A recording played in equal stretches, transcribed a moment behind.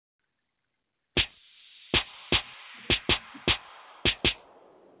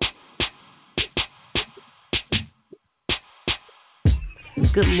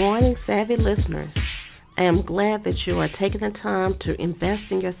Good morning, savvy listeners. I am glad that you are taking the time to invest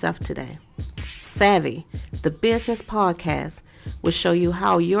in yourself today. Savvy, the business podcast, will show you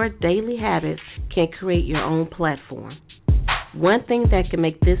how your daily habits can create your own platform. One thing that can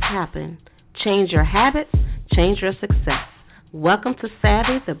make this happen: change your habits, change your success. Welcome to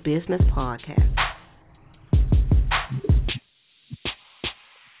Savvy, the business podcast.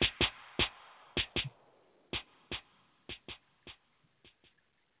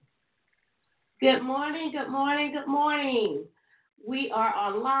 Good morning, good morning, good morning. We are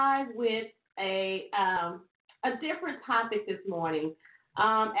on live with a different topic this morning.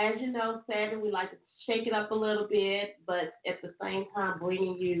 As you know, Saturday we like to shake it up a little bit, but at the same time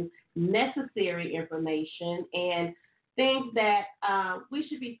bringing you necessary information and things that we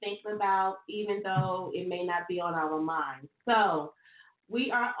should be thinking about, even though it may not be on our minds. So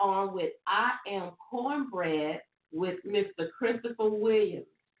we are on with I Am Cornbread with Mr. Christopher Williams.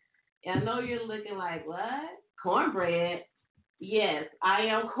 I know you're looking like, what? Cornbread? Yes, I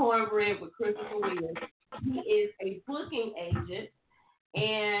am Cornbread with Christopher Williams. He is a booking agent,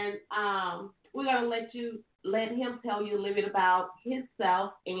 and we're going to let him tell you a little bit about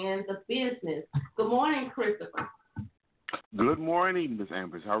himself and the business. Good morning, Christopher. Good morning, Ms.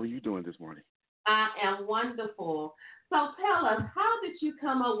 Ambers. How are you doing this morning? I am wonderful. So tell us, how did you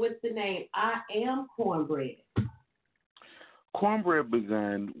come up with the name I Am Cornbread? Cornbread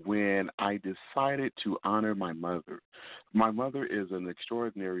began when I decided to honor my mother. My mother is an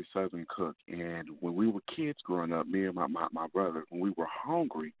extraordinary Southern cook, and when we were kids growing up, me and my brother, when we were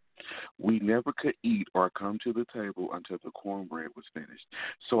hungry, we never could eat or come to the table until the cornbread was finished.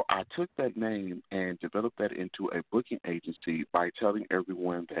 So I took that name and developed that into a booking agency by telling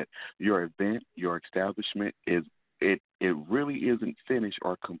everyone that your event, your establishment it really isn't finished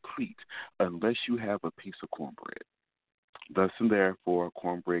or complete unless you have a piece of cornbread. Thus and therefore,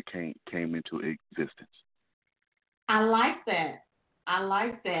 cornbread came into existence. I like that.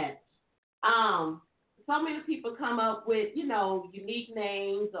 So many people come up with, unique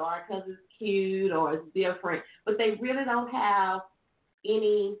names or because it's cute or it's different, but they really don't have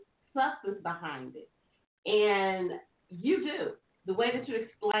any substance behind it. And you do. The way that you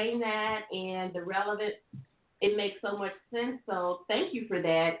explain that and the relevance, it makes so much sense. So thank you for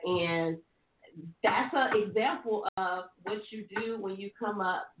that. And that's an example of what you do when you come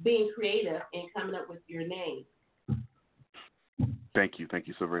up being creative and coming up with your name. Thank you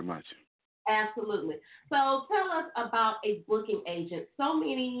so very much. Absolutely. So tell us about a booking agent. So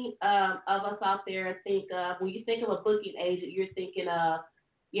many of us out there think of, when you think of a booking agent, you're thinking of,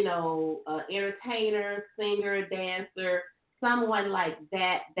 entertainer, singer, dancer, someone like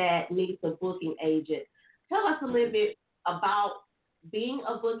that needs a booking agent. Tell us a little bit about being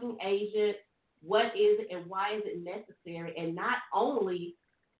a booking agent. What is it and why is it necessary? And not only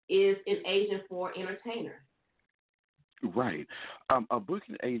is an agent for entertainers. Right. A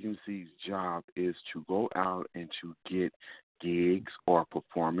booking agency's job is to go out and to get gigs or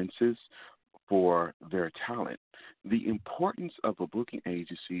performances for their talent. The importance of a booking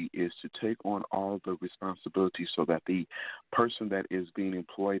agency is to take on all the responsibilities so that the person that is being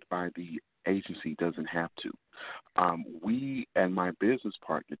employed by the agency doesn't have to. We and my business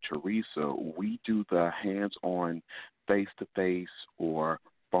partner, Teresa, we do the hands-on face-to-face or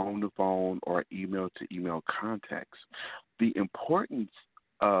phone-to-phone or email-to-email contacts. The importance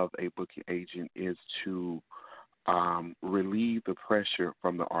of a booking agent is to relieve the pressure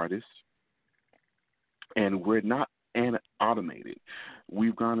from the artist, and we're not automated.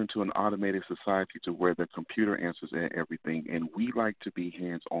 We've gone into an automated society to where the computer answers everything, and we like to be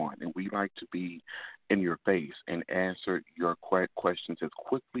hands-on, and we like to be in your face and answer your questions as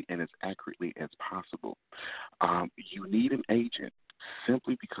quickly and as accurately as possible. You need an agent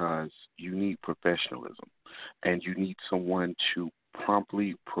simply because you need professionalism, and you need someone to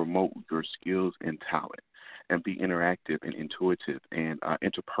promptly promote your skills and talent and be interactive and intuitive and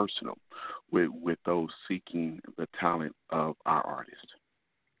interpersonal with those seeking the talent of our artists,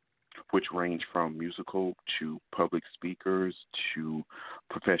 which range from musical to public speakers to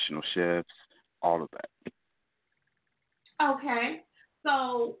professional chefs, all of that. Okay.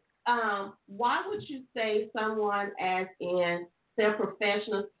 So why would you say someone as in, say, a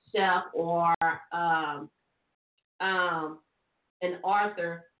professional chef or an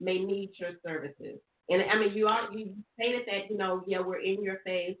author may need your services? And I mean, you stated that, we're in your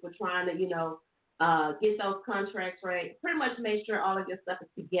face. We're trying to, get those contracts right. Pretty much make sure all of your stuff is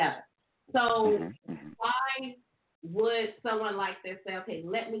together. So why would someone like that say, okay,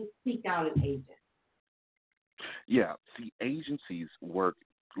 let me seek out an agent? Yeah, see, agencies work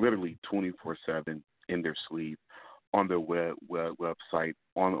literally 24/7 in their sleep on their website,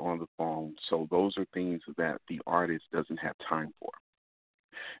 on the phone. So those are things that the artist doesn't have time for.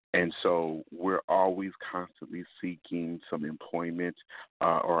 And so we're always constantly seeking some employment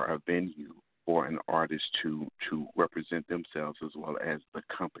or a venue for an artist to represent themselves as well as the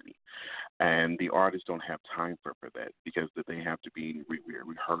company. And the artists don't have time for that because they have to be in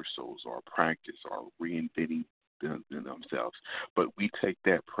rehearsals or practice or reinventing themselves. But we take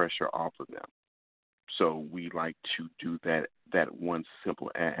that pressure off of them. So we like to do that one simple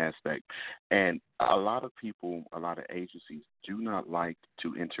aspect. And a lot of people, a lot of agencies do not like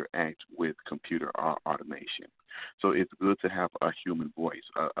to interact with computer automation. So it's good to have a human voice,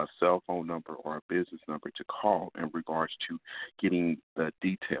 a cell phone number or a business number to call in regards to getting the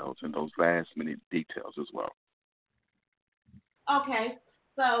details and those last minute details as well. Okay,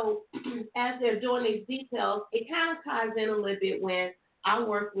 so as they're doing these details, it kind of ties in a little bit when I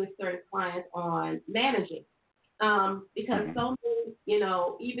work with certain clients on managing. Because Mm-hmm. so many,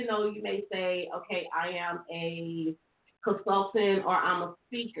 even though you may say, okay, I am a consultant or I'm a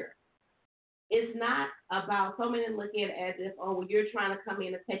speaker, it's not about so many look at it as if, oh, well, you're trying to come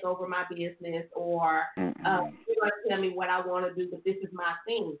in and take over my business or Mm-hmm. you're going to tell me what I want to do, but this is my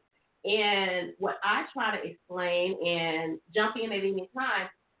thing. And what I try to explain and jump in at any time,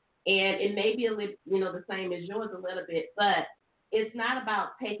 and it may be a little, the same as yours a little bit, but it's not about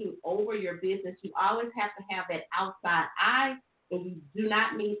taking over your business. You always have to have that outside eye, and you do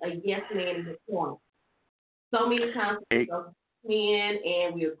not need a yes man in the corner. So many times It, people in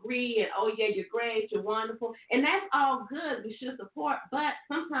and we agree and oh yeah, you're great, you're wonderful, and that's all good. We should support, but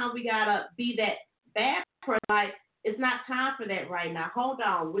sometimes we gotta be that bad person. Like it's not time for that right now. Hold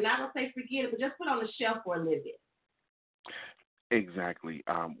on, we're not gonna say forget it, but just put it on the shelf for a little bit. exactly.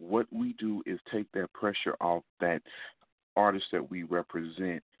 What we do is take that pressure off that artists that we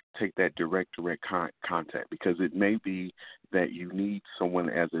represent, take that direct contact, because it may be that you need someone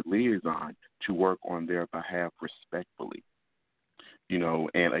as a liaison to work on their behalf respectfully.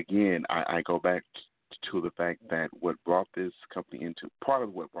 And again, I go back to the fact that what brought this company into part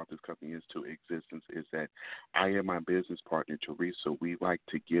of what brought this company into existence is that I and my business partner Teresa, we like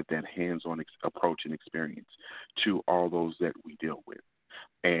to give that hands-on approach and experience to all those that we deal with.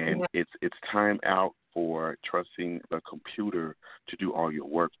 And it's time out for trusting the computer to do all your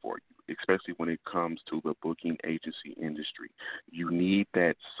work for you, especially when it comes to the booking agency industry. You need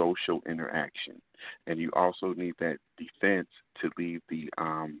that social interaction, and you also need that defense to leave the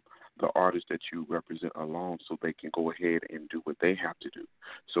artists that you represent alone so they can go ahead and do what they have to do.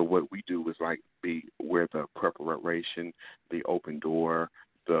 So what we do is like be where the preparation, the open door,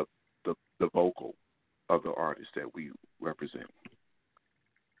 the vocal of the artist that we represent.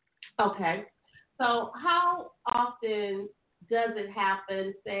 Okay. So how often does it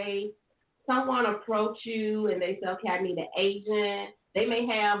happen? Say someone approach you and they say, okay, I need an agent. They may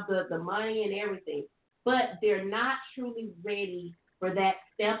have the money and everything, but they're not truly ready for that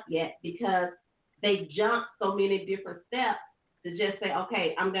step yet because they jumped so many different steps to just say,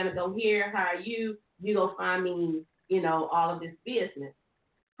 okay, I'm going to go here, hire you, you go find me, all of this business.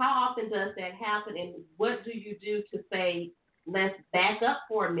 How often does that happen, and what do you do to say, let's back up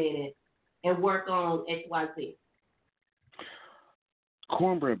for a minute and work on XYZ?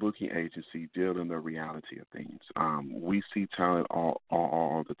 CornBread Booking Agency deal in the reality of things. We see talent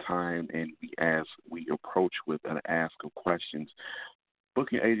all the time, and we approach with an ask of questions.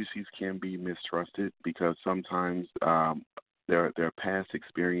 Booking agencies can be mistrusted because sometimes their past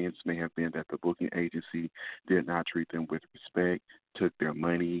experience may have been that the booking agency did not treat them with respect, took their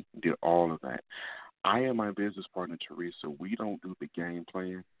money, did all of that. I and my business partner Teresa, we don't do the game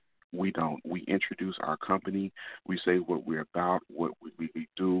plan. We don't. We introduce our company. We say what we're about, what we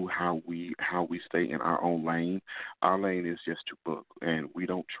do, how we stay in our own lane. Our lane is just to book, and we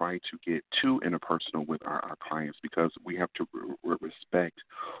don't try to get too interpersonal with our clients because we have to respect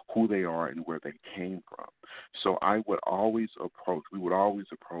who they are and where they came from. So we would always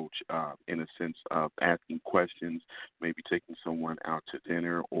approach in a sense of asking questions, maybe taking someone out to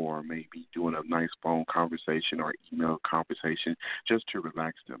dinner, or maybe doing a nice phone conversation or email conversation just to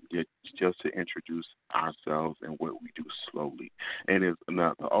relax them, just to introduce ourselves and what we do slowly. And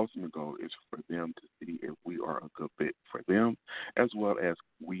now the ultimate goal is for them to see if we are a good fit for them, as well as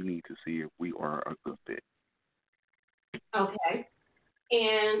we need to see if we are a good fit. Okay.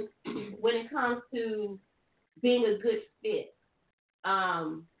 And when it comes to being a good fit,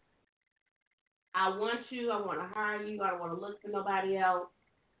 um, I want you, I want to hire you, I don't want to look for nobody else.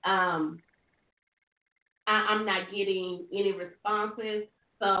 Um, I'm not getting any responses.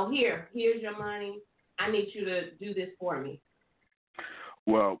 So here's your money. I need you to do this for me.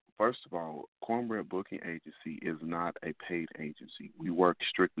 Well, first of all, CornBread Booking Agency is not a paid agency. We work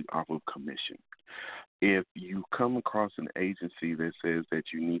strictly off of commission. If you come across an agency that says that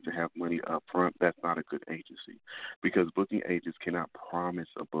you need to have money up front, that's not a good agency because booking agents cannot promise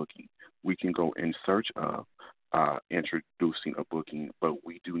a booking. We can go in search of introducing a booking, but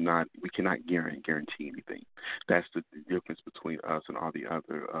we cannot guarantee anything. That's the difference between us and all the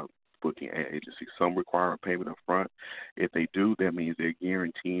other booking agencies. Some require a payment up front. If they do, that means they're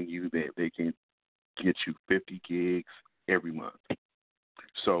guaranteeing you that they can get you 50 gigs every month.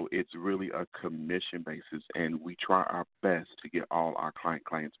 So it's really a commission basis, and we try our best to get all our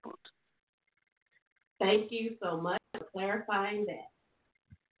clients booked. Thank you so much for clarifying that.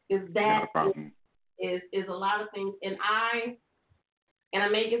 Because Not that a problem. is a lot of things, and I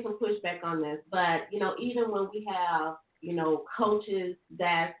may get some pushback on this, but even when we have coaches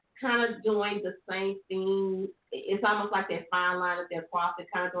that kind of doing the same thing, it's almost like that fine line of their profit,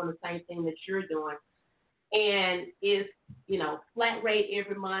 kind of doing the same thing that you're doing. And it's, flat rate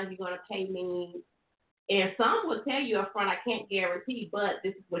every month, you're going to pay me. And some will tell you up front, I can't guarantee, but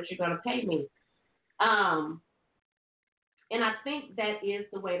this is what you're going to pay me. And I think that is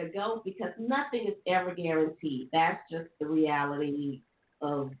the way to go because nothing is ever guaranteed. That's just the reality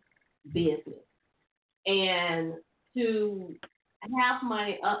of business. And to have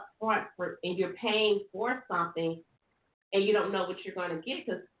money up front and you're paying for something and you don't know what you're going to get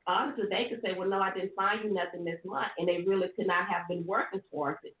because honestly, they could say, well, no, I didn't find you nothing this month, and they really could not have been working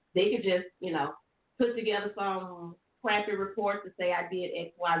towards it. They could just, put together some crappy report to say I did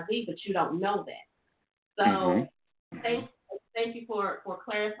X, Y, Z, but you don't know that. So thank you for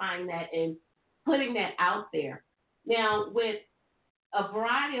clarifying that and putting that out there. Now, with a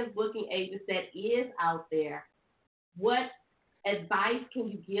variety of booking agents that is out there, what advice can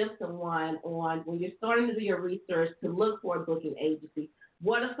you give someone on when you're starting to do your research to look for a booking agency?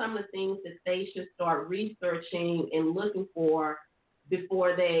 What are some of the things that they should start researching and looking for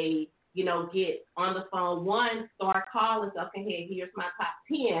before they, get on the phone? One, start calling, okay, hey, here's my top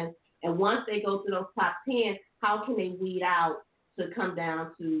 10. And once they go through those top 10, how can they weed out to come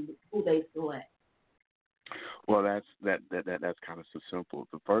down to who they select? Well, that's kind of so simple.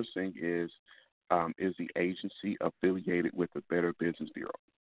 The first thing is the agency affiliated with the Better Business Bureau?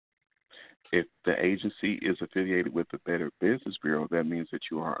 If the agency is affiliated with the Better Business Bureau, that means that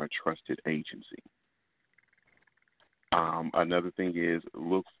you are a trusted agency. Another thing is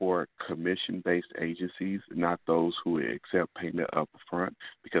look for commission-based agencies, not those who accept payment up front,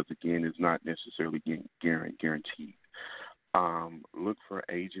 because, again, it's not necessarily guaranteed. Look for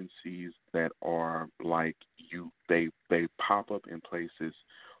agencies that are like you. They pop up in places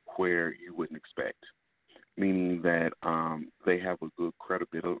where you wouldn't expect, meaning that they have a good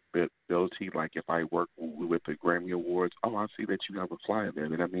credibility. Like if I work with the Grammy Awards, oh, I see that you have a flyer there.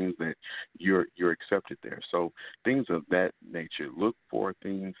 That means that you're accepted there. So things of that nature. Look for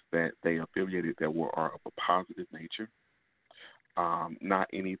things that they affiliated that are of a positive nature. Not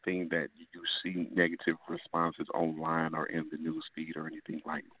anything that you see negative responses online or in the news feed or anything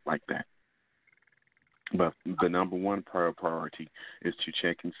like that. But the number one priority is to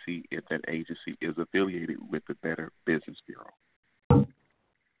check and see if that agency is affiliated with the Better Business Bureau.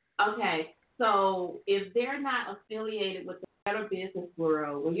 Okay, so if they're not affiliated with the Better Business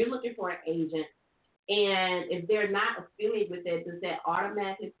Bureau, when you're looking for an agent, and if they're not affiliated with it, does that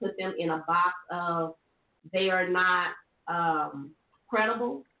automatically put them in a box of they are not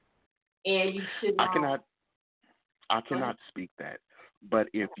credible, and you should not? I cannot speak that. But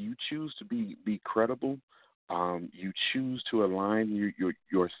if you choose to be credible, you choose to align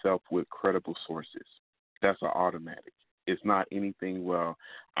yourself with credible sources. That's an automatic. It's not anything. Well,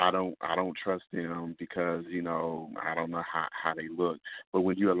 I don't trust them because I don't know how they look. But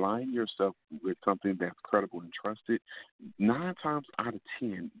when you align yourself with something that's credible and trusted, 9 times out of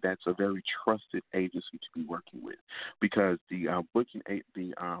 10, that's a very trusted agency to be working with, because the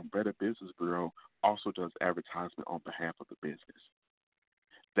Better Business Bureau also does advertisement on behalf of the business.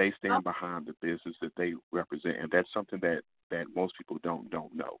 They stand behind the business that they represent, and that's something that most people don't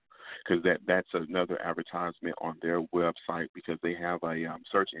know, because that's another advertisement on their website, because they have a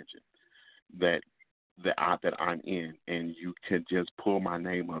search engine that I'm in, and you can just pull my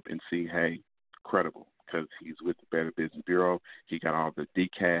name up and see, hey, credible, because he's with the Better Business Bureau. He got all the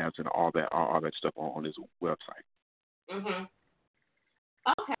decals and all that stuff on his website. Mhm.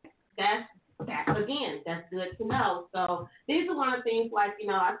 Okay, that's good to know. So these are one of the things, like,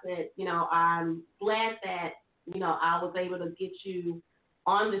 I said, I'm glad that, I was able to get you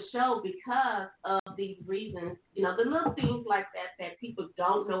on the show because of these reasons, the little things like that people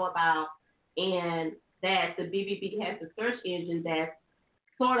don't know about, and that the BBB has a search engine that's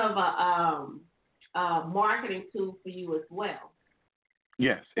sort of a marketing tool for you as well.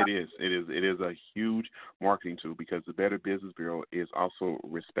 Yes, it is. It is. It is a huge marketing tool because the Better Business Bureau is also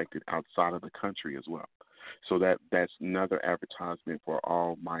respected outside of the country as well. So that's another advertisement for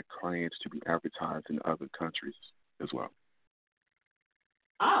all my clients to be advertised in other countries as well.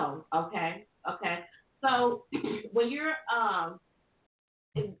 Oh, okay, okay. So when you're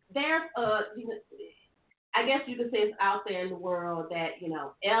there's I guess you could say it's out there in the world that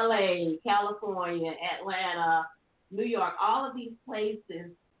L.A., California, Atlanta, New York, all of these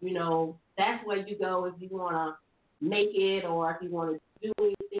places, that's where you go if you want to make it, or if you want to do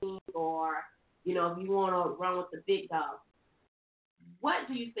anything, or if you want to run with the big dogs. What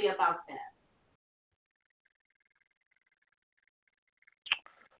do you say about that?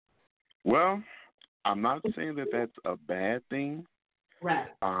 Well, I'm not saying that that's a bad thing. Right.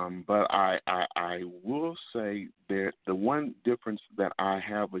 But I will say that the one difference that I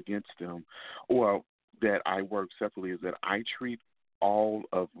have against them, well, that I work separately, is that I treat all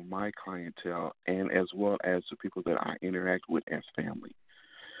of my clientele and as well as the people that I interact with as family.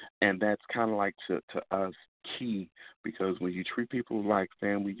 And that's kind of like to us key because when you treat people like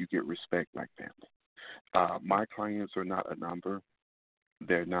family, you get respect like family. My clients are not a number.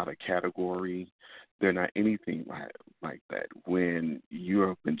 They're not a category. They're not anything like that. When you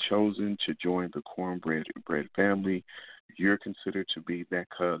have been chosen to join the Cornbread Bread family, you're considered to be that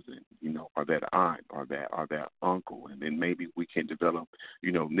cousin, or that aunt, or that uncle, and then maybe we can develop,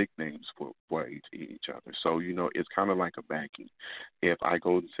 nicknames for each other. So it's kind of like a backing. If I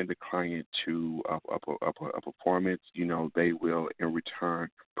go and send a client to a performance, they will in return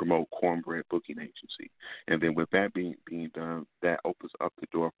promote Cornbread Booking Agency, and then with that being done, that opens up the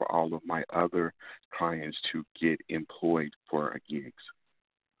door for all of my other clients to get employed for gigs.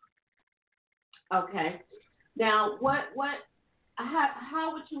 Okay. Now,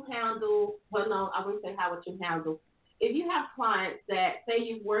 how would you handle? Well, no, I wouldn't say how would you handle. If you have clients that say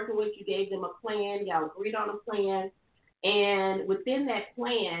you're working with, you gave them a plan, y'all agreed on a plan, and within that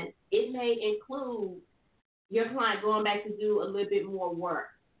plan, it may include your client going back to do a little bit more work.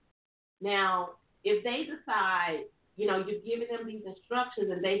 Now, if they decide, you've given them these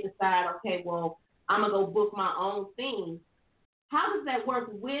instructions, and they decide, okay, well, I'm gonna go book my own thing. How does that work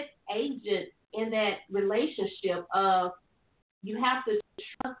with agents in that relationship of you have to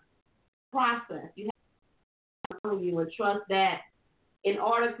trust process. You have to you and trust that in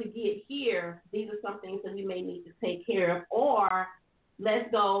order to get here, these are some things that we may need to take care of, or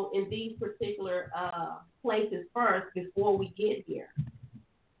let's go in these particular places first before we get here.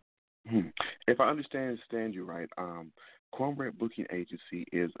 If I understand you right, Cornbread Booking Agency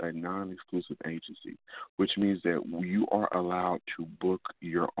is a non-exclusive agency, which means that you are allowed to book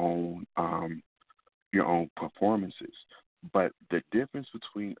your own performances. But the difference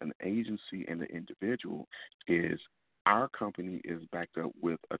between an agency and an individual is our company is backed up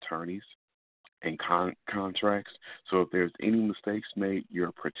with attorneys and contracts. So if there's any mistakes made,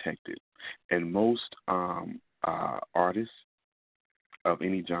 you're protected. And most artists of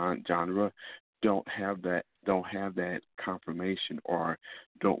any genre don't have that confirmation or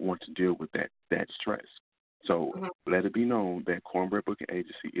don't want to deal with that stress. So let it be known that Cornbread Booking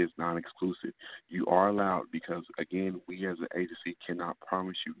Agency is non-exclusive. You are allowed because, again, we as an agency cannot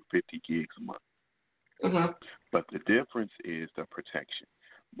promise you 50 gigs a month. But the difference is the protection.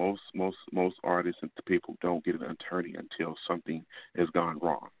 Most artists and people don't get an attorney until something has gone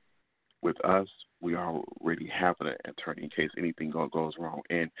wrong. With us, we already have an attorney in case anything goes wrong.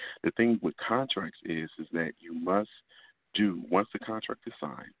 And the thing with contracts is that you must do, once the contract is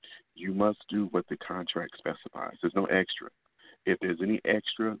signed, you must do what the contract specifies. There's no extra. If there's any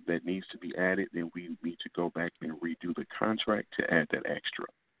extra that needs to be added, then we need to go back and redo the contract to add that extra.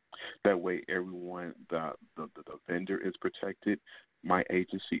 That way, everyone, the vendor is protected, my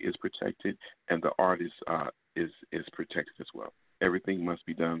agency is protected, and the artist is protected as well. Everything must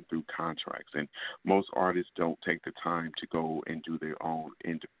be done through contracts, and most artists don't take the time to go and do their own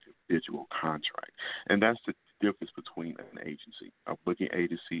individual contract, and that's the difference between an agency, a booking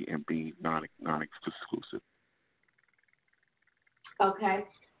agency, and being non-exclusive. Okay.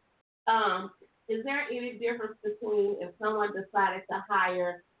 Is there any difference between if someone decided to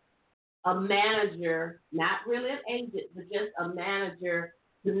hire a manager, not really an agent, but just a manager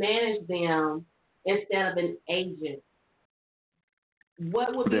to manage them instead of an agent?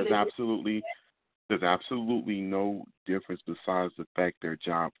 What would be There's absolutely no difference besides the fact their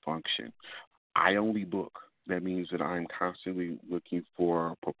job function. I only book. That means that I'm constantly looking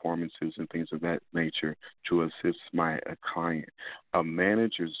for performances and things of that nature to assist my client. A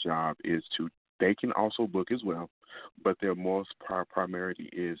manager's job is to They can also book as well, but their most priority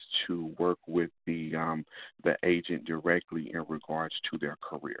is to work with the agent directly in regards to their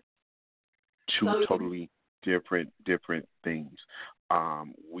career. Two So, totally different things.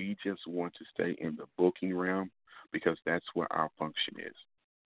 We just want to stay in the booking realm because that's where our function is.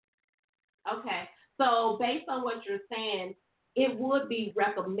 okay. So, based on what you're saying, it would be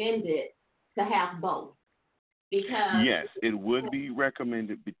recommended to have both because, Yes, it would be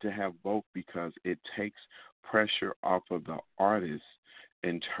recommended to have both because it takes pressure off of the artist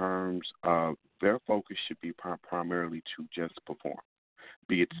in terms of their focus should be primarily to just perform,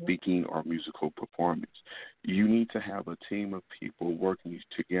 be it speaking or musical performance. You need to have a team of people working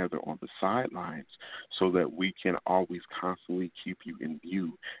together on the sidelines so that we can always constantly keep you in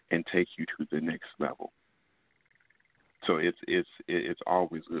view and take you to the next level. So it's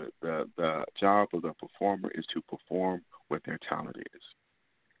always good. The job of the performer is to perform what their talent is,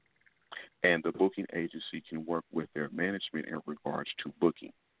 and the booking agency can work with their management in regards to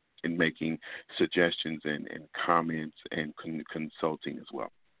booking and making suggestions and comments and consulting as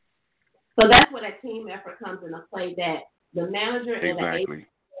well. so that's where that team effort comes into play. That the manager and the agent Exactly. work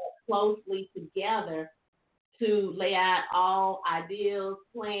closely together to lay out all ideas,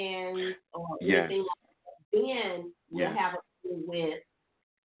 plans, or Yes. anything like that. Then we'll Yes. have a meeting with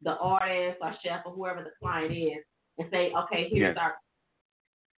the artist or chef or whoever the client is and say, okay, here's Yes. our.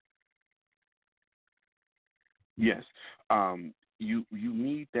 Yes. You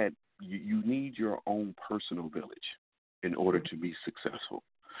need that. You need your own personal village in order to be successful.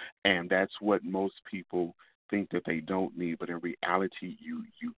 And that's what most people think that they don't need, but in reality, you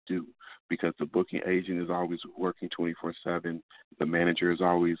do, because the booking agent is always working 24/7, the manager is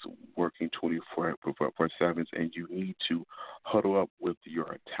always working 24/7, and you need to huddle up with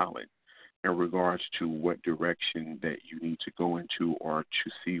your talent in regards to what direction that you need to go into or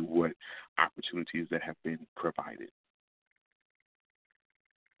to see what opportunities that have been provided.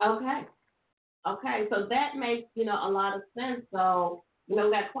 Okay. Okay, so that makes, a lot of sense. So, we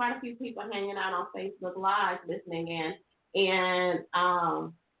got quite a few people hanging out on Facebook Live listening in. And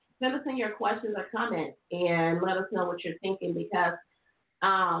send us in your questions or comments and let us know what you're thinking because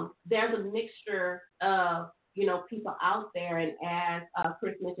there's a mixture of, people out there. And as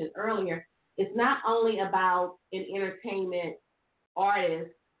Chris mentioned earlier, it's not only about an entertainment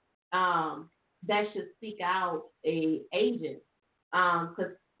artist that should seek out a agent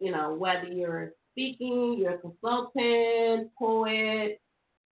because whether you're speaking, you're a consultant, poet,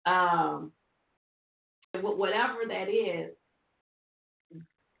 um, whatever that is,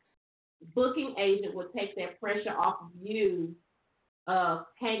 booking agent will take that pressure off of you of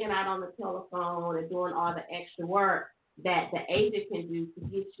hanging out on the telephone and doing all the extra work that the agent can do to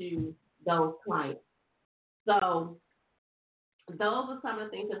get you those clients. So those are some of the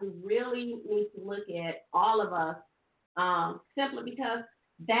things that we really need to look at, all of us, simply because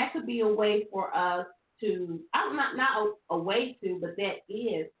that could be a way for us to, I'm not a way to, but that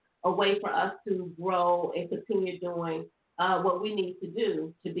is a way for us to grow and continue doing what we need to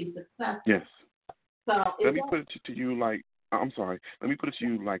do to be successful. Yes. So Let is me that put it to you like I'm sorry. Let me put it to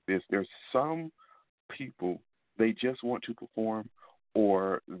you like this. There's some people they just want to perform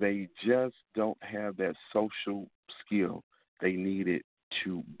or they just don't have that social skill they needed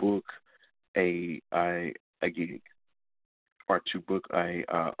to book a gig or to book a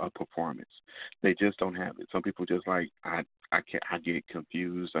performance. They just don't have it. Some people just like I can't I get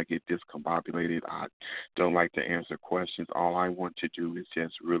confused, I get discombobulated, I don't like to answer questions. All I want to do is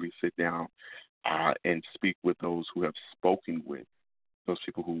just really sit down and speak with those who have spoken with those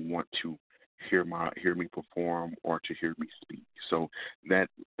people who want to hear me perform or to hear me speak. So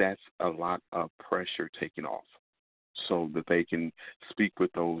that's a lot of pressure taken off so that they can speak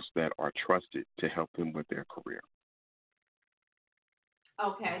with those that are trusted to help them with their career.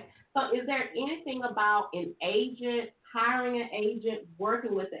 okay? So is there anything about an agent, hiring an agent,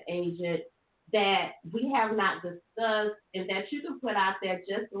 working with an agent that we have not discussed and that you can put out there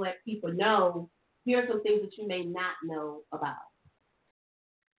just to let people know here are some things that you may not know about?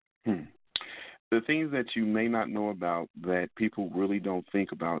 Hmm. The things that you may not know about that people really don't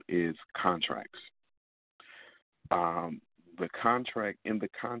think about is contracts. Um, the contract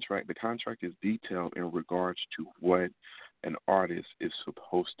is detailed in regards to what an artist is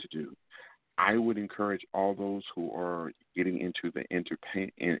supposed to do. I would encourage all those who are getting into the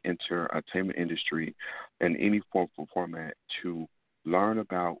entertainment industry in any form of format to learn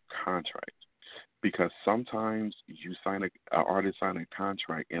about contracts because sometimes artist sign a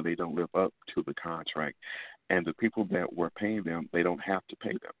contract and they don't live up to the contract, and the people that were paying them they don't have to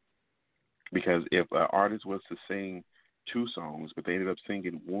pay them because if an artist was to sing two songs but they ended up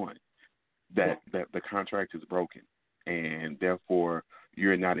singing one, that the contract is broken, and therefore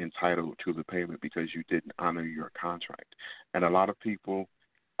you're not entitled to the payment because you didn't honor your contract. And a lot of people,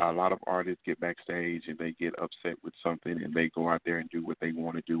 a lot of artists get backstage and they get upset with something and they go out there and do what they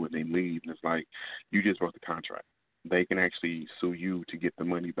want to do and they leave. And it's like, you just broke the contract. They can actually sue you to get the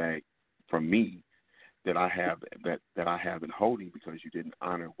money back from me that I have that I have in holding because you didn't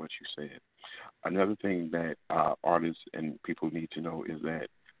honor what you said. Another thing that artists and people need to know is that,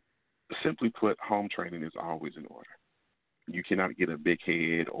 simply put, home training is always in order. You cannot get a big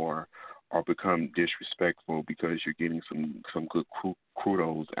head or become disrespectful because you're getting some good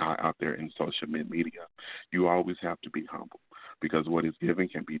kudos out there in social media. You always have to be humble because what is given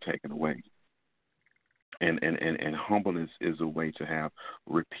can be taken away. And humbleness is a way to have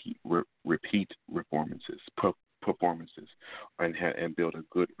repeat performances and build a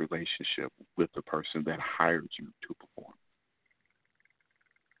good relationship with the person that hired you to perform.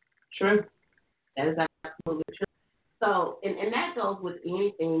 True. That is absolutely true. So, and that goes with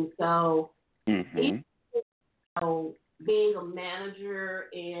anything. So, even, being a manager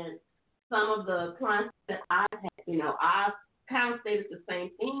and some of the clients that I've had, I've kind of stated the same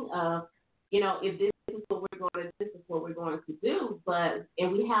thing of, if this is what we're going to, this is what we're going to do,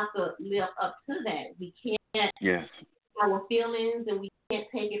 and we have to live up to that. We can't our feelings and we can't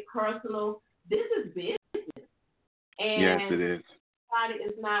take it personal. This is business. And yes, it is. Everybody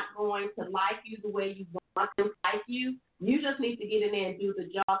is not going to like you the way you want them to like you. You just need to get in there and do the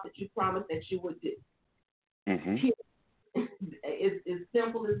job that you promised that you would do. Mm-hmm. It's as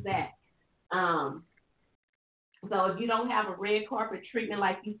simple as that. So if you don't have a red carpet treatment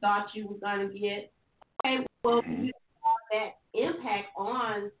like you thought you were going to get, okay, well, you have that impact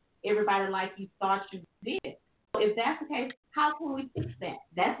on everybody like you thought you did. So if that's the case, how can we fix that?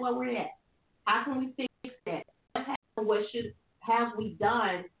 That's where we're at. How can we fix that? What should have we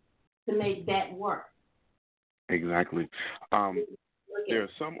done to make that work? Exactly. There are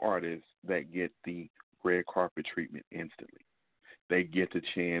some artists that get the red carpet treatment instantly. They get the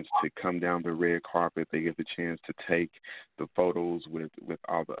chance to come down the red carpet. They get the chance to take the photos with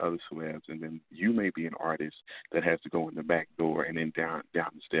all the other celebs, and then you may be an artist that has to go in the back door and then down the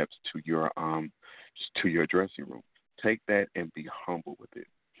steps to your dressing room. Take that and be humble with it,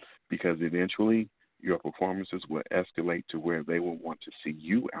 because eventually your performances will escalate to where they will want to see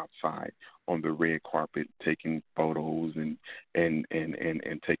you outside on the red carpet taking photos and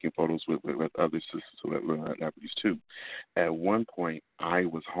taking photos with other celebrities too. At one point, I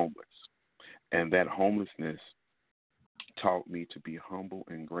was homeless, and that homelessness taught me to be humble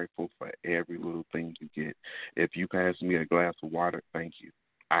and grateful for every little thing you get. If you pass me a glass of water, thank you.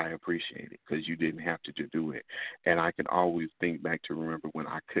 I appreciate it because you didn't have to do it. And I can always think back to remember when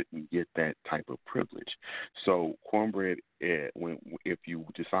I couldn't get that type of privilege. So CornBread, if you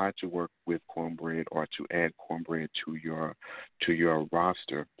decide to work with CornBread or to add CornBread to your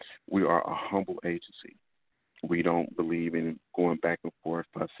roster, we are a humble agency. We don't believe in going back and forth,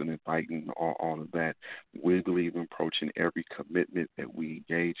 fussing and fighting, all of that. We believe in approaching every commitment that we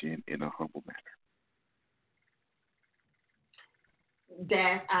engage in a humble manner.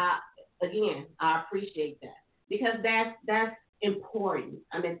 That again, I appreciate that because that's important.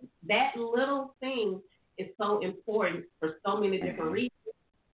 I mean, that little thing is so important for so many different reasons,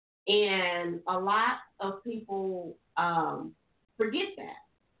 and a lot of people forget that.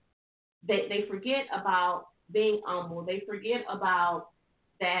 They forget about being humble. They forget about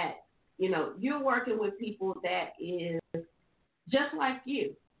that. You're working with people that is just like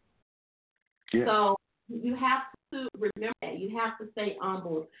you. Yeah. So you have to remember that. You have to stay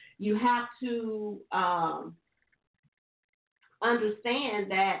humble. You have to understand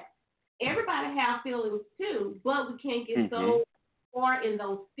that everybody has feelings too, but we can't get so far in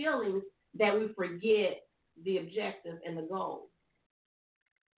those feelings that we forget the objective and the goal.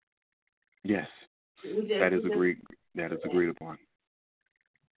 Yes, that is agreed upon.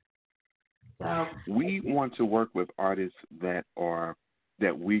 So we want to work with artists that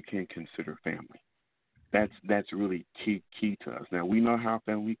we can consider family. That's really key to us. Now, we know how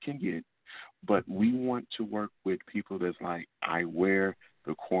family can get, but we want to work with people that's like, I wear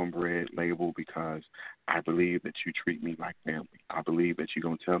the CornBread label because I believe that you treat me like family. I believe that you're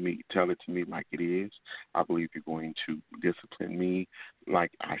going to tell it to me like it is. I believe you're going to discipline me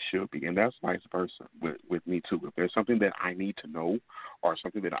like I should be. And that's vice versa with me too. If there's something that I need to know or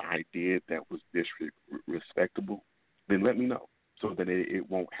something that I did that was disrespectable, then let me know, so that it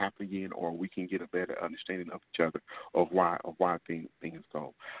won't happen again, or we can get a better understanding of each other of why things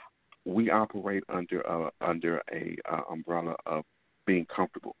go. We operate under a umbrella of being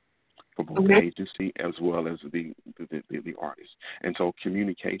comfortable. for both the Mhm. agency as well as the artist. And so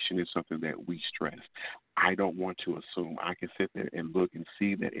communication is something that we stress. I don't want to assume. I can sit there and look and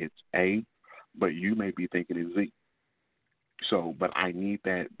see that it's A, but you may be thinking it's Z. So, but I need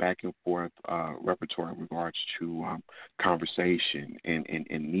that back and forth repertoire in regards to conversation and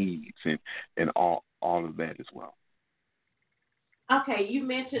needs and all of that as well. Okay, you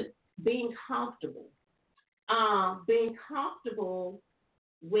mentioned being comfortable. Being comfortable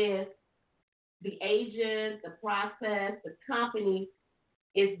with the agent, the process, the company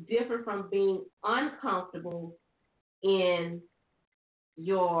is different from being uncomfortable in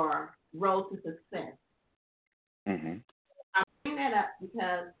your road to success. Hmm. I bring that up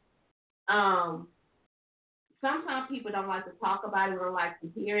because um, sometimes people don't like to talk about it, don't like to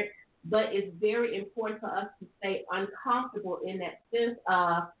hear it, but it's very important for us to stay uncomfortable in that sense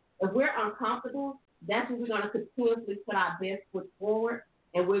of if we're uncomfortable, that's when we're going to continuously put our best foot forward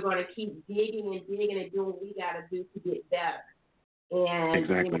and we're going to keep digging and doing what we got to do to get better. And,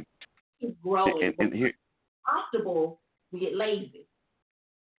 Exactly. keep growing. And here, Comfortable, we get lazy.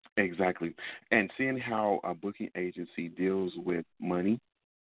 exactly. And seeing how a booking agency deals with money,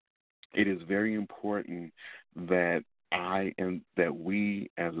 it is very important that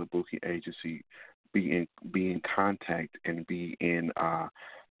we as a booking agency be in contact and be in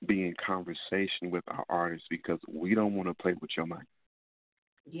conversation with our artists because we don't want to play with your money.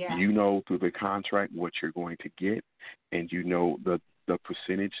 Yeah. You know through the contract what you're going to get, and you know the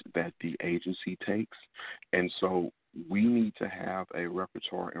percentage that the agency takes, and so we need to have a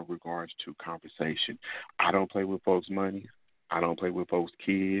repertoire in regards to conversation. I don't play with folks' money. I don't play with folks'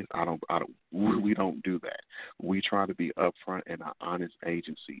 kids. We don't do that. We try to be upfront and an honest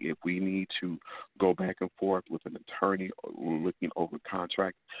agency. If we need to go back and forth with an attorney looking over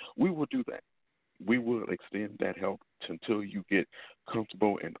contract, we will do that. We will extend that help until you get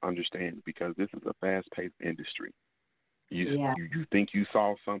comfortable and understand because this is a fast-paced industry. Yeah. You think you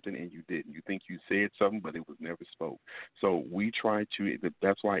saw something and you didn't. You think you said something, but it was never spoke. So we try to.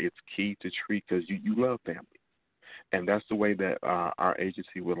 That's why it's key to treat because you love family, and that's the way that our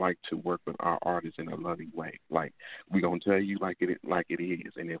agency would like to work with our artists in a loving way. Like we're gonna tell you like it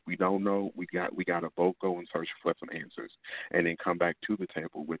is, and if we don't know, we got to both go and search for some answers, and then come back to the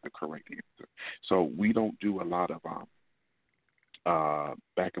table with the correct answer. So we don't do a lot of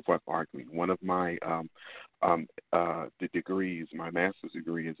back and forth arguing. One of my the degrees, my master's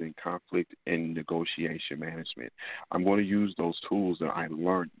degree is in conflict and negotiation management. I'm going to use those tools that I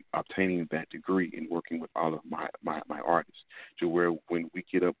learned obtaining that degree and working with all of my artists to where when we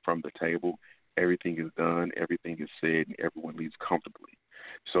get up from the table, everything is done, everything is said, and everyone leaves comfortably.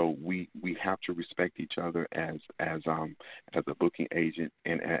 So we have to respect each other as a booking agent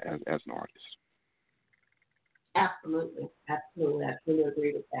and as an artist. Absolutely. Absolutely. I truly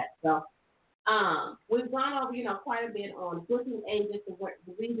agree with that. So we've gone over, quite a bit on booking agents and what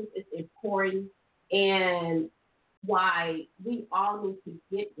the reasons it's important and why we all need to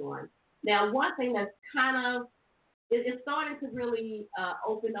get one. Now, one thing that's kind of it's starting to really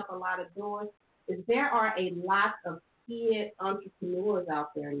open up a lot of doors is there are a lot of kid entrepreneurs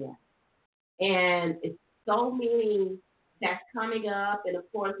out there now, and it's so many that's coming up, and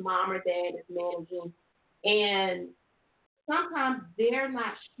of course, mom or dad is managing, and sometimes they're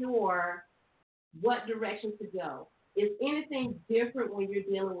not sure what direction to go. Is anything different when you're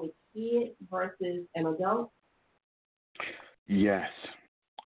dealing with kids versus an adult? Yes.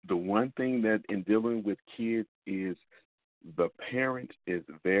 The one thing that in dealing with kids is the parent is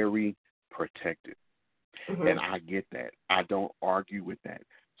very protective. And Mm-hmm. I get that. I don't argue with that.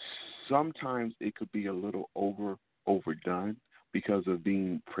 Sometimes it could be a little overdone because of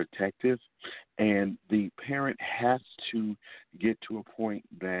being protective, and the parent has to get to a point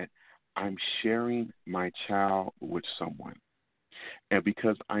that I'm sharing my child with someone. And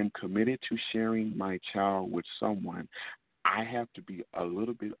because I'm committed to sharing my child with someone, I have to be a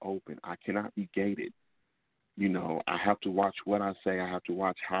little bit open. I cannot be gated. I have to watch what I say. I have to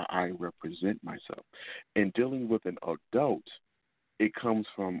watch how I represent myself. In dealing with an adult, it comes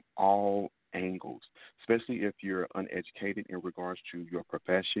from all angles, especially if you're uneducated in regards to your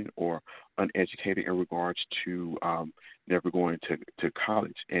profession or uneducated in regards to never going to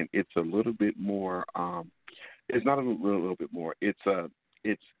college. And it's a little bit more. It's not a little bit more. It's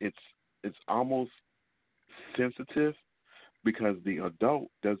it's almost sensitive because the adult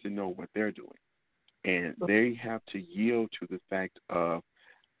doesn't know what they're doing and they have to yield to the fact of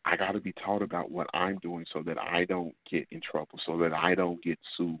I got to be taught about what I'm doing so that I don't get in trouble, so that I don't get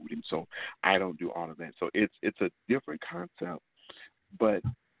sued, and so I don't do all of that. So it's a different concept, but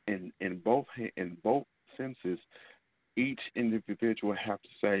in both senses, each individual have to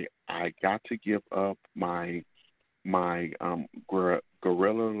say, I got to give up my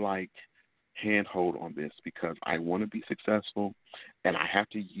gorilla-like handhold on this because I want to be successful, and I have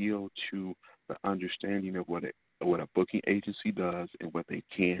to yield to the understanding of what a booking agency does and what they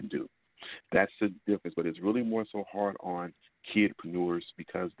can do. That's the difference, but it's really more so hard on kidpreneurs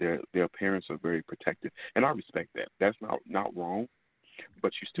because their parents are very protective, and I respect that. That's not wrong,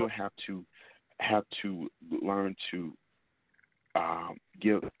 but you still have to learn to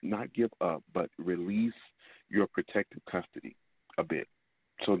not give up, but release your protective custody a bit,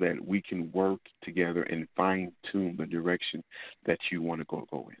 so that we can work together and fine tune the direction that you want to go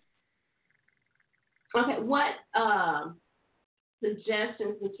in. Okay, what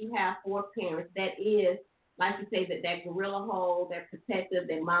suggestions would you have for parents that is, like you say, that gorilla hold, that protective,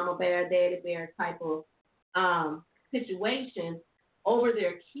 that mama bear, daddy bear type of situation over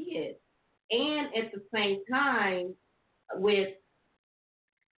their kids, and at the same time, with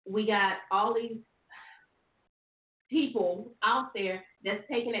we got all these people out there that's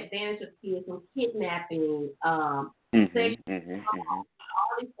taking advantage of kids and kidnapping, sex,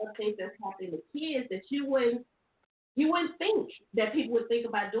 all these other things that's happening to kids that you wouldn't think that people would think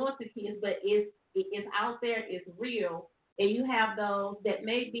about doing to kids, but it's out there, it's real, and you have those that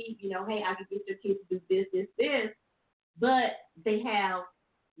may be, hey, I can get your kids to do this, but they have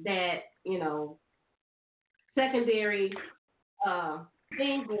that, secondary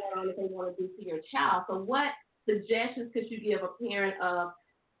thing going on that they want to do to your child. So what suggestions could you give a parent of,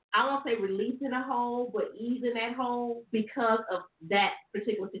 I won't say releasing a hole, but easing that hole because of that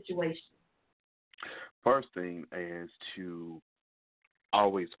particular situation? First thing is to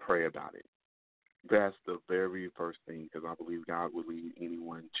always pray about it. That's the very first thing, because I believe God will lead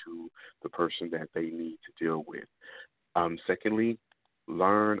anyone to the person that they need to deal with. Secondly,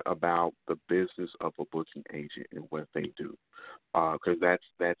 learn about the business of a booking agent and what they do, because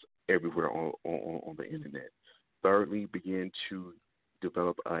that's everywhere on the internet. Thirdly, begin to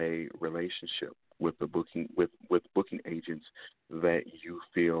develop a relationship with the booking agents that you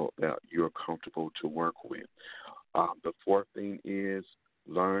feel that you're comfortable to work with. The fourth thing is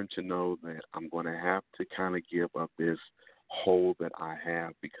learn to know that I'm going to have to kind of give up this hole that I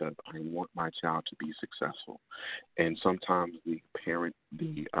have because I want my child to be successful. And sometimes the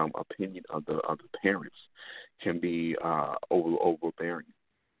opinion of the parents can be overbearing.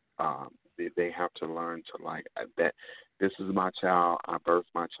 They have to learn to like that. This is my child. I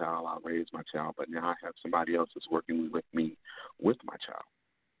birthed my child. I raised my child. But now I have somebody else that's working with me with my child.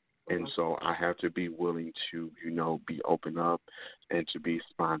 And so I have to be willing to, be open up and to be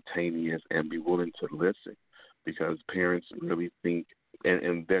spontaneous and be willing to listen, because parents really think,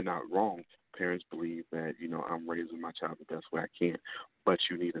 and they're not wrong. Parents believe that, I'm raising my child the best way I can, but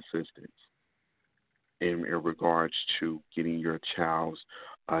you need assistance in regards to getting your child's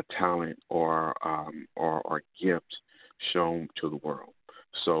talent or gift shown to the world.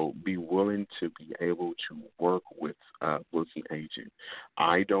 So be willing to be able to work with a booking agent.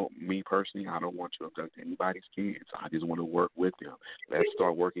 Me personally, I don't want to abduct anybody's kids. I just want to work with them. Let's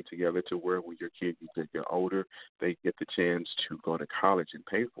start working together to where when your kids get older, they get the chance to go to college and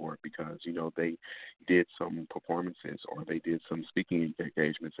pay for it because, they did some performances or they did some speaking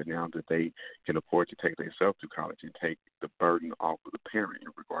engagements, and now that they can afford to take themselves to college and take the burden off of the parent in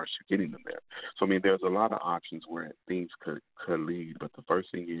regards to getting them there. So, there's a lot of options where things could lead, but the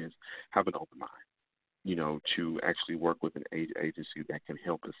first thing is have an open mind, to actually work with an agency that can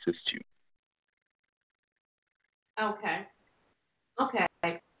help assist you. Okay. Okay.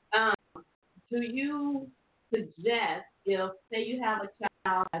 Um, do you suggest, say you have a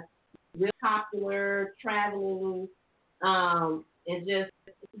child that's real popular, traveling, and just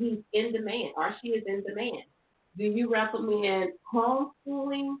he's in demand or she is in demand, do you recommend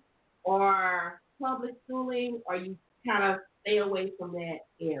homeschooling or public schooling, or you kind of stay away from that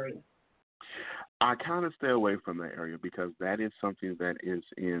area? I kind of stay away from that area because that is something that is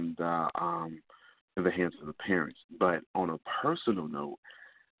in the hands of the parents. But on a personal note,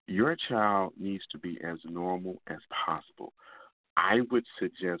 your child needs to be as normal as possible. I would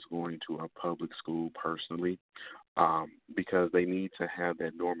suggest going to a public school personally, because they need to have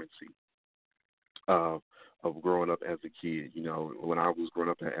that normancy of growing up as a kid. When I was growing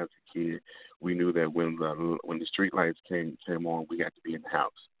up as a kid, we knew that when the street lights came on, we had to be in the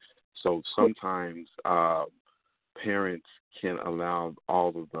house. So sometimes parents can allow all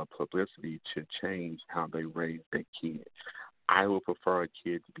of the publicity to change how they raise their kid. I would prefer a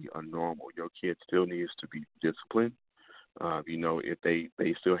kid to be a normal. Your kid still needs to be disciplined. If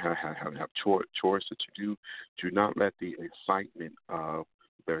they still have chores to do not let the excitement of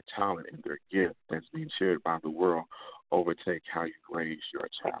their talent and their gift that's being shared by the world overtake how you raise your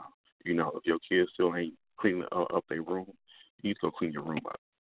child. You know, if your kids still ain't cleaning up their room, you need to go clean your room up.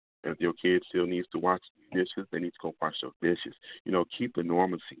 If your kid still needs to wash dishes, they need to go wash those dishes. You know, keep the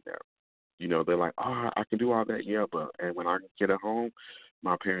normalcy there. You know, they're like, oh, I can do all that, yeah, but and when I get at home,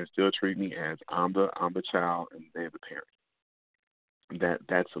 my parents still treat me as I'm the child and they're the parent.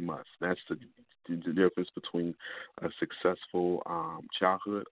 That's a must. That's the difference between a successful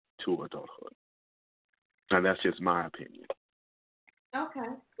childhood to adulthood. And that's just my opinion. Okay.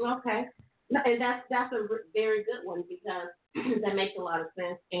 Okay. No, and that's a very good one because that makes a lot of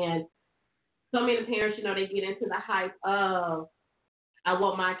sense. And so many parents, they get into the hype of I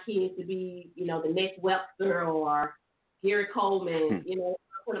want my kids to be, the next Webster or Gary Coleman,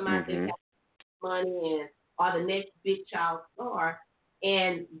 put them out there, got money and or the next big child star.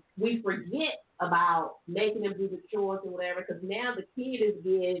 And we forget about making them do the chores or whatever because now the kid is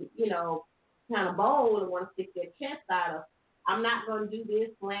getting, kind of bold and want to stick their chest out of, I'm not going to do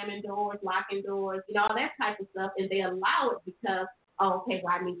this, slamming doors, locking doors, all that type of stuff. And they allow it because, okay,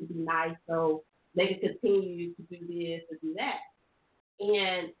 well, I need to be nice so they can continue to do this or do that.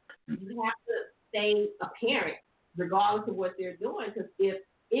 And you have to stay a parent regardless of what they're doing because if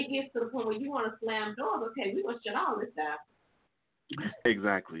it gets to the point where you want to slam doors, okay, we're going to shut all this down.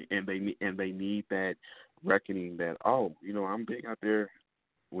 Exactly, and they need that reckoning that I'm big out there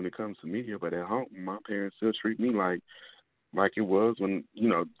when it comes to media, but at home my parents still treat me like it was when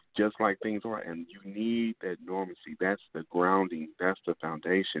just like things are, and you need that normacy. That's the grounding. That's the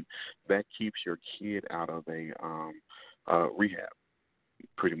foundation that keeps your kid out of a rehab,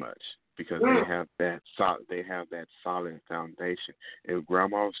 pretty much. Because they have that solid foundation. If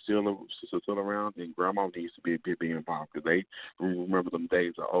grandma's still around, then grandma needs to be involved because they remember them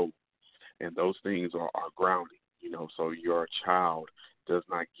days are old, and those things are grounding. So your child does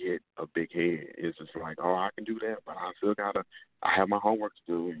not get a big head. It's just like, I can do that, but I have my homework to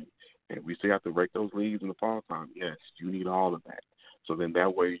do, and we still have to rake those leaves in the fall time. Yes, you need all of that. So then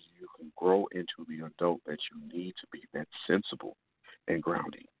that way you can grow into the adult that you need to be. That's sensible and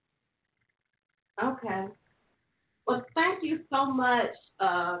grounding. Okay. Well, thank you so much,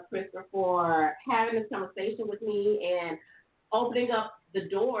 Christopher, for having this conversation with me and opening up the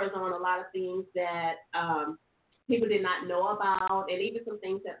doors on a lot of things that people did not know about and even some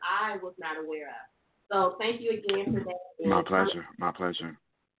things that I was not aware of. So thank you again for that. My pleasure. My pleasure.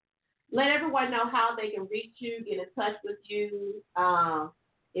 Let everyone know how they can reach you, get in touch with you,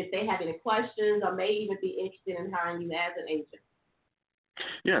 if they have any questions or may even be interested in hiring you as an agent.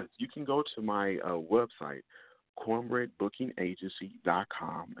 Yes, you can go to my website,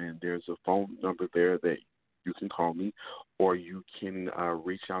 CornBreadBookingAgency.com, and there's a phone number there that you can call me, or you can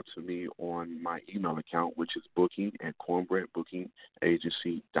reach out to me on my email account, which is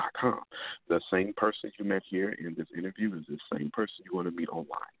booking@CornBreadBookingAgency.com. The same person you met here in this interview is the same person you want to meet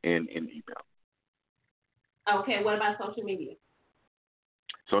online and in email. Okay, what about social media?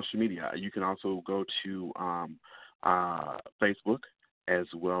 Social media, you can also go to Facebook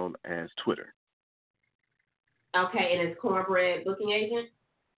as well as Twitter. Okay, and it's CornBread Booking Agent?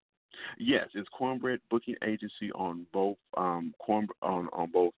 Yes, it's CornBread Booking Agency on both on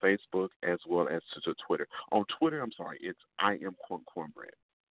both Facebook as well as to Twitter. On Twitter, it's I Am Cornbread.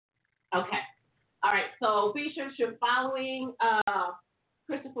 Okay. All right. So be sure you're following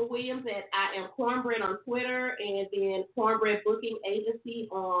Christopher Williams at I Am Cornbread on Twitter, and then CornBread Booking Agency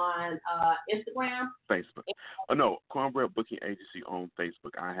on Instagram. Facebook. No, CornBread Booking Agency on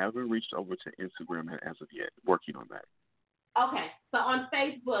Facebook. I haven't reached over to Instagram as of yet. Working on that. Okay. So on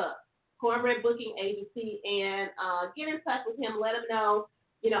Facebook, CornBread Booking Agency, and get in touch with him. Let him know,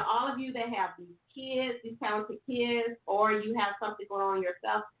 all of you that have these kids, these talented kids, or you have something going on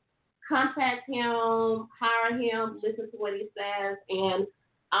yourself, contact him, hire him, listen to what he says, and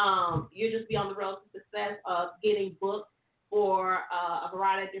you'll just be on the road to success of getting booked for a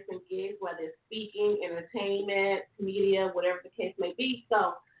variety of different gigs, whether it's speaking, entertainment, media, whatever the case may be.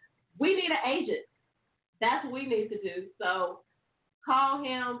 So we need an agent. That's what we need to do. So call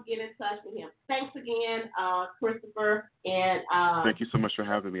him, get in touch with him. Thanks again, Christopher. And thank you so much for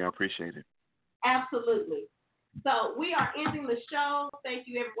having me. I appreciate it. Absolutely. So we are ending the show. Thank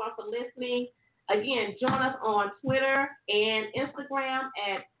you, everyone, for listening. Again, join us on Twitter and Instagram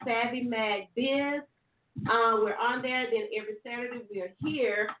at SavvyMagBiz. We're on there. Then every Saturday we are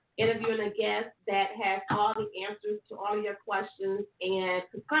here interviewing a guest that has all the answers to all of your questions and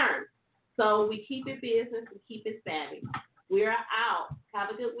concerns. So we keep it business and keep it savvy. We are out. Have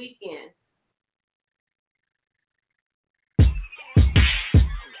a good weekend.